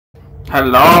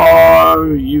Hello,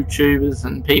 YouTubers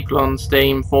and people on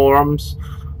Steam forums.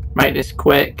 Make this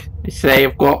quick. You see,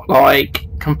 I've got like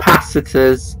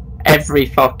capacitors every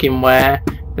fucking where.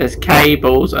 There's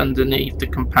cables underneath the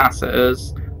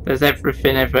capacitors. There's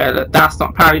everything everywhere.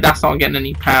 Apparently that's not getting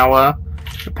any power.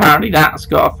 Apparently that's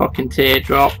got a fucking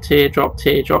teardrop.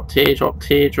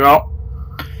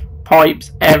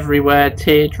 Pipes everywhere.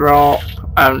 Teardrop.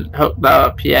 I haven't hooked that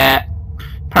up yet.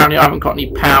 Apparently I haven't got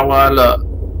any power. Look.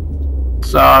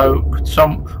 So,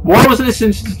 why wasn't this in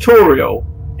the tutorial?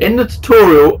 In the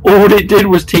tutorial, all it did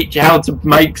was teach you how to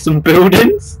make some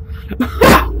buildings.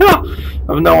 I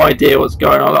have no idea what's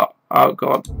going on. Oh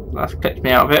god, that's clicked me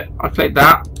out of it. I click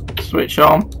that, switch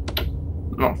on.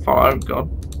 Not follow, god.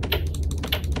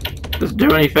 Doesn't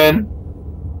do anything.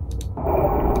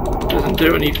 Doesn't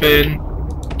do anything.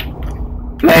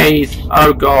 Please,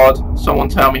 oh god, someone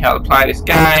tell me how to play this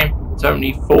game. It's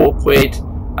only £4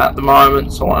 at the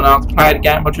moment, so I don't know how to play the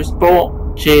game I just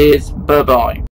bought. Cheers, bye bye.